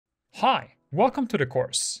Hi, welcome to the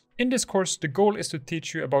course. In this course, the goal is to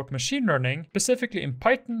teach you about machine learning, specifically in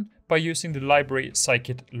Python, by using the library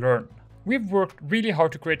Scikit-Learn. We've worked really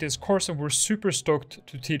hard to create this course and we're super stoked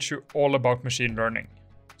to teach you all about machine learning.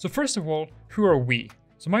 So first of all, who are we?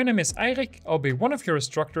 So my name is Eirik, I'll be one of your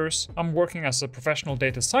instructors. I'm working as a professional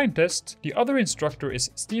data scientist. The other instructor is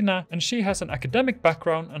Stina, and she has an academic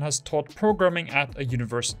background and has taught programming at a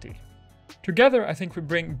university. Together, I think we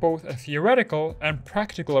bring both a theoretical and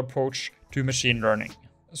practical approach to machine learning.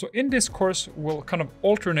 So in this course, we'll kind of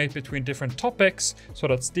alternate between different topics so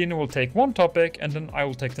that Stina will take one topic and then I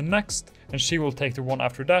will take the next and she will take the one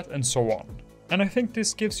after that and so on. And I think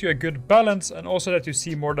this gives you a good balance and also that you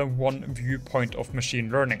see more than one viewpoint of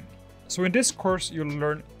machine learning. So in this course, you'll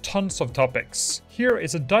learn tons of topics. Here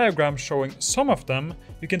is a diagram showing some of them.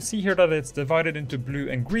 You can see here that it's divided into blue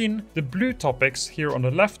and green. The blue topics here on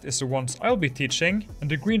the left is the ones I'll be teaching, and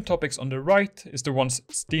the green topics on the right is the ones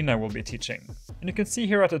Stina will be teaching. And you can see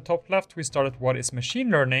here at the top left, we started what is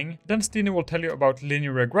machine learning. Then Stina will tell you about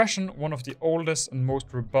linear regression, one of the oldest and most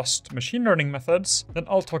robust machine learning methods. Then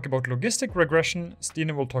I'll talk about logistic regression.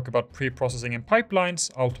 Stina will talk about pre-processing and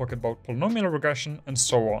pipelines. I'll talk about polynomial regression and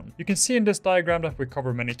so on. You can see in this diagram that we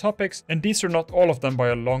cover many topics, and these are not all of them by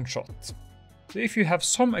a long shot. So if you have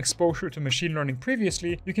some exposure to machine learning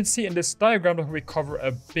previously, you can see in this diagram that we cover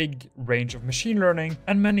a big range of machine learning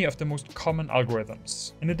and many of the most common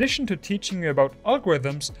algorithms. In addition to teaching you about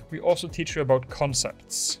algorithms, we also teach you about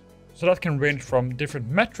concepts. So that can range from different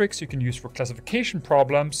metrics you can use for classification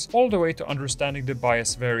problems, all the way to understanding the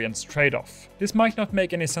bias-variance trade-off. This might not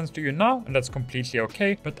make any sense to you now, and that's completely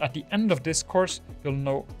okay, but at the end of this course, you'll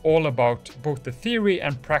know all about both the theory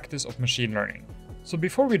and practice of machine learning. So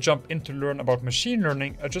before we jump in to learn about machine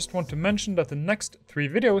learning, I just want to mention that the next 3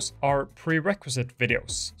 videos are prerequisite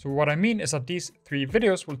videos. So what I mean is that these 3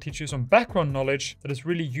 videos will teach you some background knowledge that is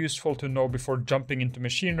really useful to know before jumping into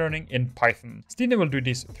machine learning in Python. Stina will do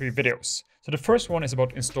these 3 videos. So the first one is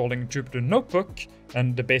about installing Jupyter Notebook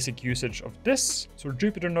and the basic usage of this. So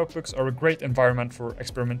Jupyter Notebooks are a great environment for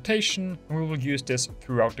experimentation, and we will use this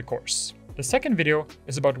throughout the course. The second video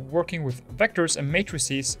is about working with vectors and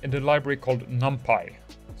matrices in the library called NumPy.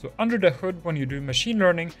 So under the hood, when you do machine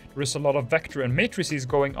learning, there is a lot of vector and matrices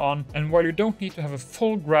going on, and while you don't need to have a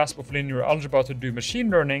full grasp of linear algebra to do machine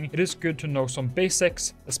learning, it is good to know some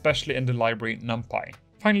basics, especially in the library NumPy.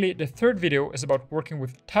 Finally, the third video is about working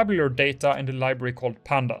with tabular data in the library called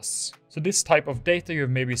Pandas. So this type of data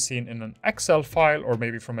you've maybe seen in an Excel file or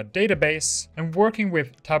maybe from a database, and working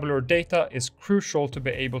with tabular data is crucial to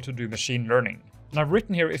be able to do machine learning. And I've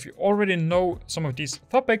written here, if you already know some of these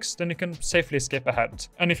topics, then you can safely skip ahead.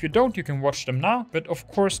 And if you don't, you can watch them now, but of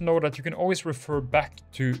course know that you can always refer back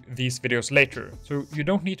to these videos later. So you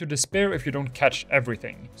don't need to despair if you don't catch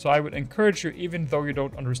everything. So I would encourage you, even though you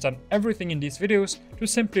don't understand everything in these videos, to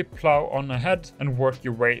simply plow on ahead and work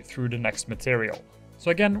your way through the next material.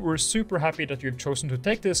 So again, we're super happy that you've chosen to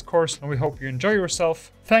take this course, and we hope you enjoy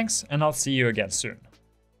yourself. Thanks, and I'll see you again soon.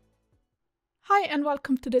 Hi and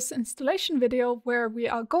welcome to this installation video where we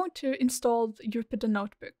are going to install the Jupyter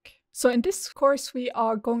Notebook. So in this course we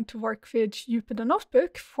are going to work with Jupyter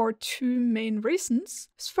Notebook for 2 main reasons.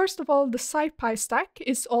 First of all, the SciPy stack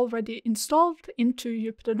is already installed into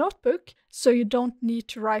Jupyter Notebook, so you don't need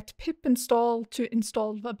to write pip install to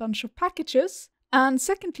install a bunch of packages. And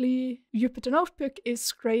secondly, Jupyter Notebook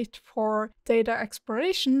is great for data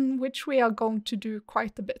exploration, which we are going to do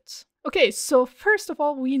quite a bit. Okay, so first of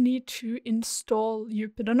all, we need to install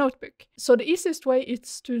Jupyter Notebook. So the easiest way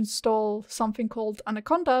is to install something called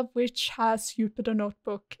Anaconda, which has Jupyter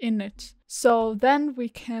Notebook in it. So then we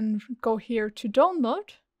can go here to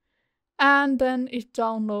download, and then it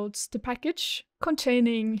downloads the package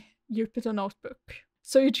containing Jupyter Notebook.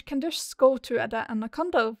 So you can just go to the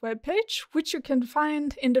Anaconda webpage, which you can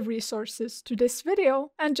find in the resources to this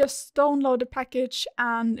video, and just download the package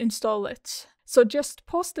and install it. So just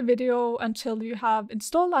pause the video until you have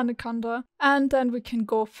installed Anaconda, and then we can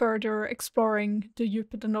go further exploring the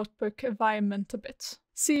Jupyter Notebook environment a bit.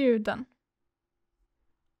 See you then.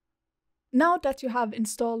 Now that you have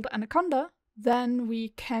installed Anaconda, then we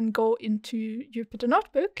can go into Jupyter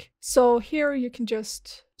Notebook. So here you can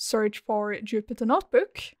just search for Jupyter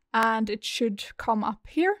Notebook, and it should come up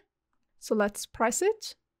here. So let's press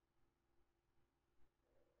it.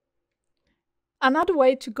 Another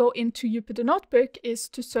way to go into Jupyter Notebook is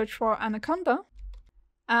to search for Anaconda.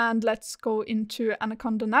 And let's go into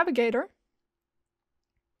Anaconda Navigator.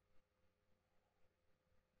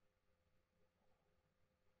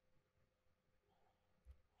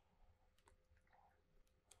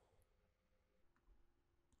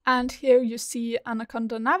 And here you see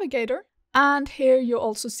Anaconda Navigator. And here you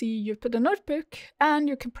also see Jupyter Notebook, and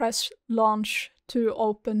you can press Launch to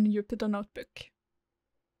open Jupyter Notebook.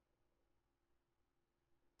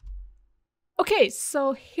 Okay,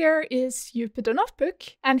 so here is Jupyter Notebook,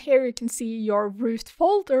 and here you can see your root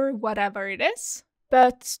folder, whatever it is.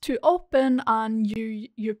 But to open a new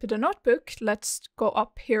Jupyter Notebook, let's go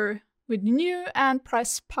up here with New and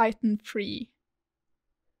press Python 3.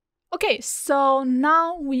 Okay, so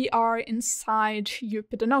now we are inside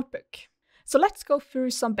Jupyter Notebook. So let's go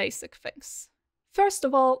through some basic things. First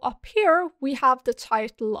of all, up here we have the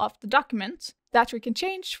title of the document that we can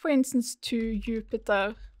change, for instance, to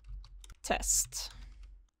Jupyter Test.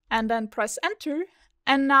 And then press Enter,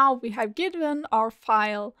 and now we have given our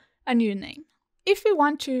file a new name. If we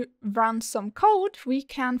want to run some code, we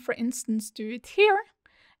can, for instance, do it here.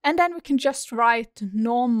 And then we can just write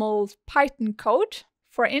normal Python code.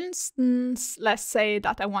 For instance, let's say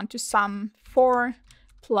that I want to sum 4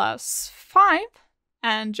 plus 5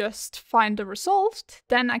 and just find the result.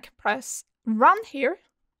 Then I can press Run here,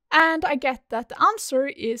 and I get that the answer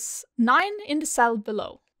is 9 in the cell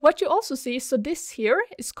below. What you also see, so this here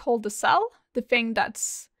is called the cell, the thing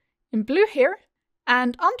that's in blue here.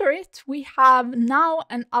 And under it, we have now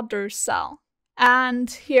an other cell. And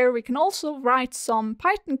here we can also write some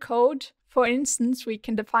Python code. For instance, we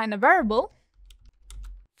can define a variable.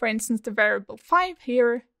 For instance, the variable 5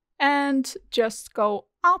 here. And just go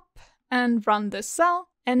up and run this cell.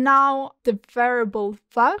 And now the variable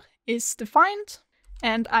var is defined.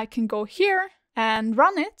 And I can go here and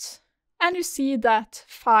run it. And you see that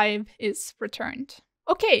 5 is returned.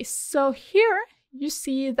 Okay, so here you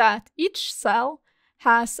see that each cell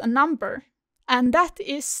has a number, and that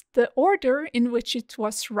is the order in which it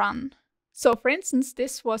was run. So for instance,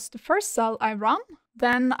 this was the first cell I run,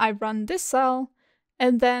 then I run this cell,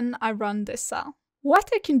 and then I run this cell. What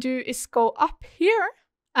I can do is go up here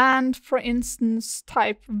and, for instance,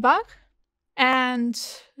 type var, and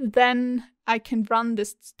then I can run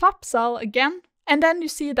this top cell again. And then you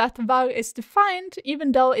see that var is defined,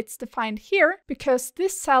 even though it's defined here, because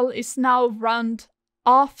this cell is now run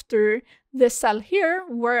after the cell here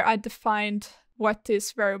where I defined what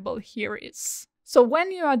this variable here is. So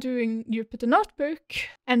when you are doing Jupyter Notebook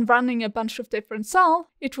and running a bunch of different cells,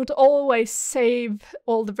 it would always save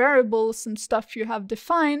all the variables and stuff you have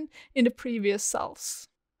defined in the previous cells.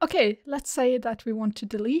 Okay, let's say that we want to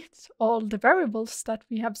delete all the variables that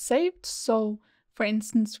we have saved. So for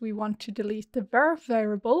instance, we want to delete the var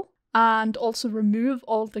variable and also remove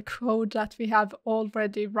all the code that we have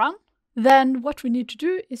already run. Then what we need to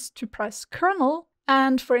do is to press kernel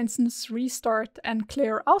and, for instance, restart and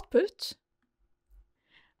clear output.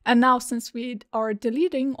 And now, since we are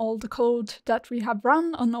deleting all the code that we have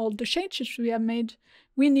run on all the changes we have made,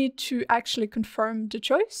 we need to actually confirm the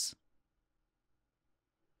choice.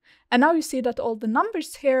 And now you see that all the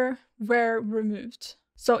numbers here were removed.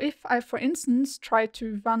 So if I, for instance, try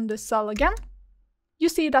to run this cell again, you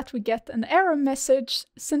see that we get an error message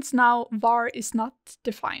since now var is not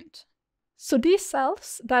defined. So these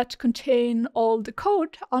cells that contain all the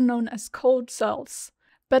code are known as code cells,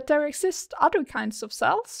 but there exist other kinds of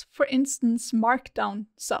cells, for instance, markdown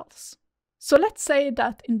cells. So let's say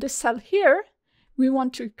that in this cell here, we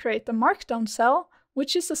want to create a markdown cell,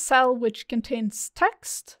 which is a cell which contains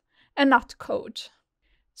text and not code.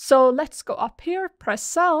 So let's go up here, press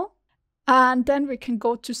cell, and then we can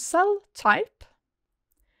go to cell type,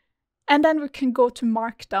 and then we can go to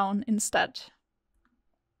markdown instead.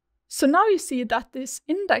 So now you see that this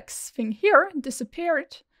index thing here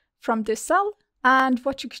disappeared from this cell, and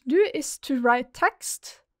what you can do is to write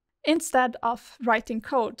text instead of writing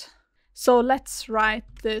code. So let's write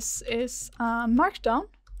this is a markdown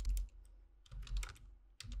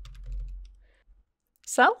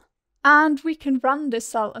cell, and we can run this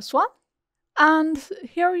cell as well. And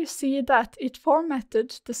here you see that it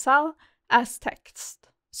formatted the cell as text.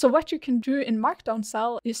 So what you can do in Markdown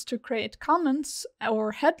cell is to create comments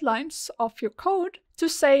or headlines of your code to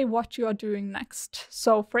say what you are doing next.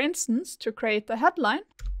 So for instance, to create a headline,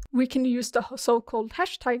 we can use the so-called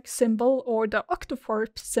hashtag symbol or the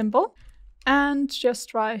octothorpe symbol and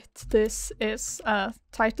just write this is a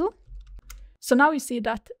title. So now you see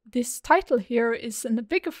that this title here is in a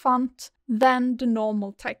bigger font than the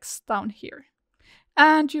normal text down here.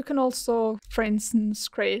 And you can also, for instance,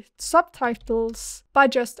 create subtitles by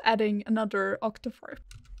just adding another octothorpe.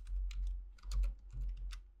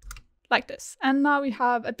 Like this. And now we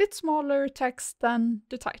have a bit smaller text than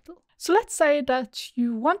the title. So let's say that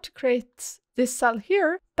you want to create this cell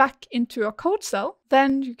here back into a code cell.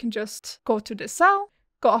 Then you can just go to this cell,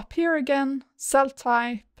 go up here again, cell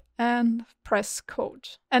type, and press code.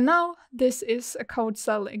 And now this is a code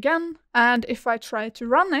cell again. And if I try to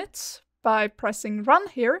run it by pressing run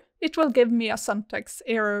here, it will give me a syntax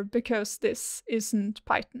error because this isn't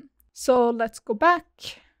Python. So let's go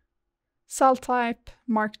back, cell type,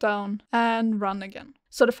 markdown, and run again.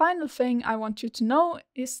 So the final thing I want you to know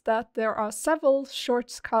is that there are several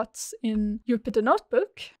shortcuts in Jupyter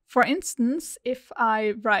Notebook. For instance, if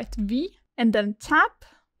I write V and then tab,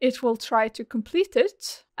 it will try to complete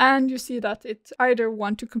it. And you see that it either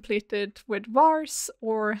wants to complete it with vars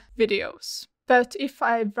or videos. But if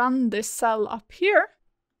I run this cell up here,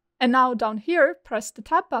 and now down here, press the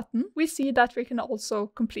tab button, we see that we can also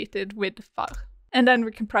complete it with var. And then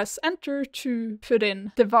we can press enter to put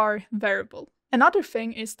in the var variable. Another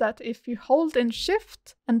thing is that if you hold in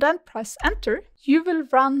shift and then press enter, you will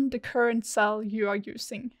run the current cell you are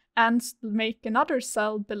using and make another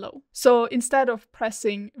cell below. So instead of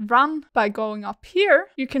pressing run by going up here,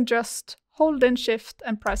 you can just hold in shift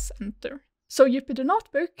and press enter. So Jupyter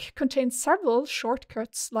Notebook contains several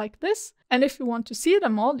shortcuts like this, and if you want to see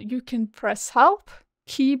them all, you can press help,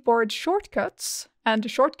 keyboard shortcuts, and the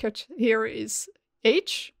shortcut here is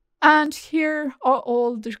H, and here are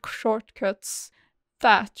all the shortcuts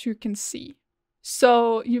that you can see.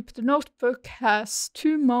 So Jupyter Notebook has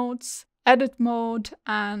two modes, edit mode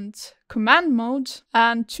and command mode,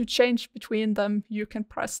 and to change between them you can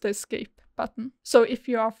press the escape button. So if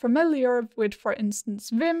you are familiar with, for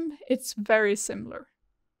instance, Vim, it's very similar.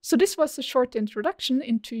 So this was a short introduction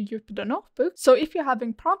into Jupyter Notebook. So if you're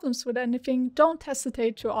having problems with anything, don't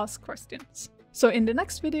hesitate to ask questions. So in the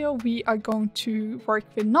next video, we are going to work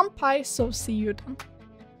with NumPy, so see you then.